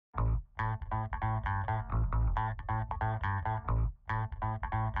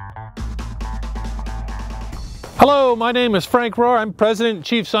Hello, my name is Frank Rohwer. I'm President and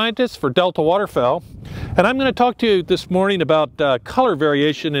Chief Scientist for Delta Waterfowl, and I'm going to talk to you this morning about color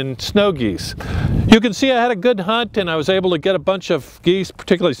variation in snow geese. You can see I had a good hunt and I was able to get a bunch of geese,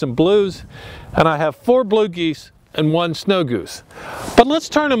 particularly some blues, and I have 4 blue geese and 1 snow goose. But let's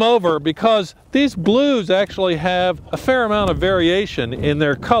turn them over because these blues actually have a fair amount of variation in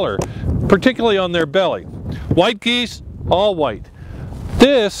their color, particularly on their belly. White geese, all white.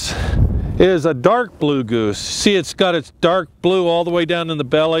 This is a dark blue goose. See, it's got its dark blue all the way down in the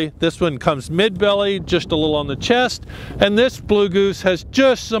belly. This one comes mid-belly, just a little on the chest, and this blue goose has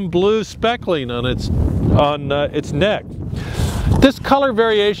just some blue speckling on its neck. This color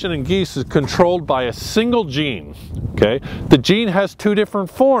variation in geese is controlled by a single gene. Okay, the gene has 2 different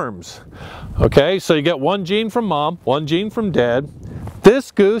forms. Okay, so you get 1 gene from mom, 1 gene from dad.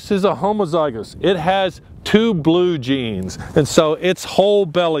 This goose is a homozygous. It has 2 blue genes, and so its whole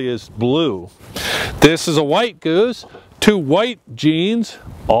belly is blue. This is a white goose, 2 white genes,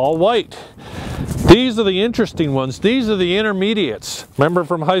 all white. These are the interesting ones. These are the intermediates. Remember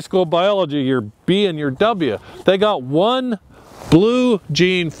from high school biology, your B and your W. They got 1 blue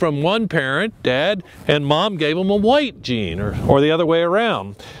gene from one parent, dad, and mom gave them a white gene, or the other way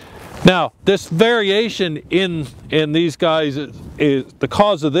around. Now, this variation in these guys, the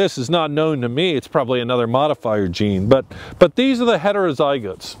cause of this is not known to me. It's probably another modifier gene, but these are the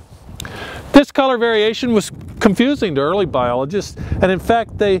heterozygotes. This color variation was confusing to early biologists, and in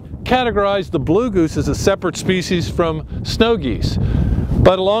fact they categorized the blue goose as a separate species from snow geese.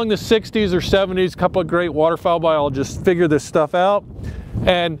 But along the 60s or 70s, a couple of great waterfowl biologists figured this stuff out.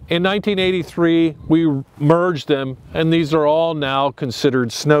 And in 1983, we merged them, and these are all now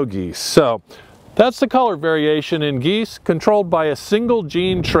considered snow geese. So that's the color variation in geese, controlled by a single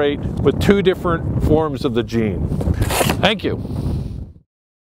gene trait with 2 different forms of the gene. Thank you.